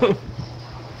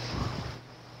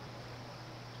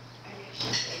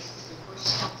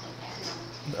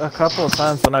 A couple of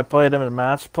times when I played him in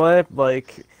match play,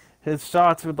 like his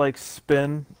shots would like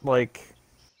spin, like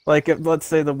if, let's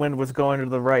say the wind was going to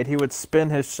the right, he would spin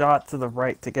his shot to the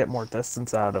right to get more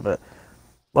distance out of it.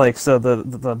 Like so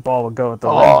the ball would go at the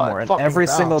right more. And every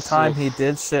single time he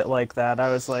did shit like that,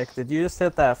 I was like, "Did you just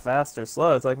hit that fast or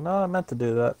slow?" It's like, "No, I meant to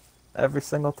do that." Every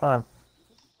single time.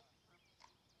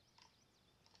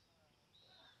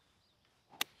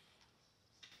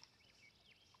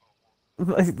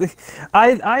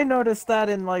 I noticed that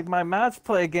in like my match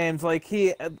play games, like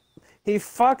he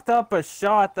fucked up a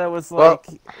shot that was like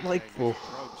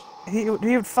he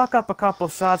would fuck up a couple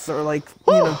shots that were like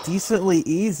decently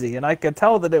easy, and I could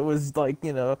tell that it was like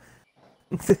Yeah,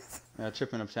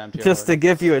 chipping up Sam. just to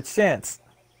give you a chance.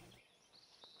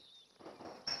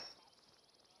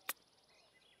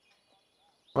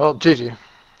 Well, GG.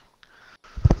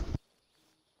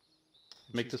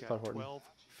 Make She's this got putt, Horton. 12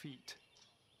 feet.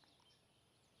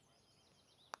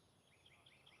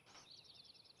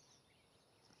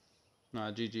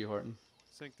 Nah, GG, Horton.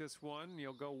 Sink this one.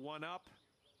 You'll go one up.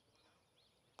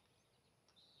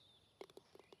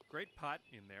 Great putt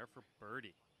in there for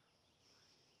birdie.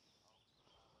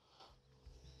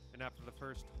 And after the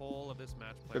first hole of this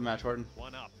match play, Good match, Horton.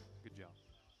 one up. Good job.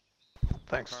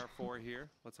 Thanks. Par 4 here.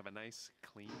 Let's have a nice,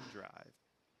 clean drive.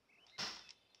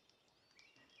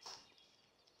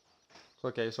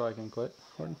 Click A so I can quit,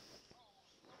 Horton.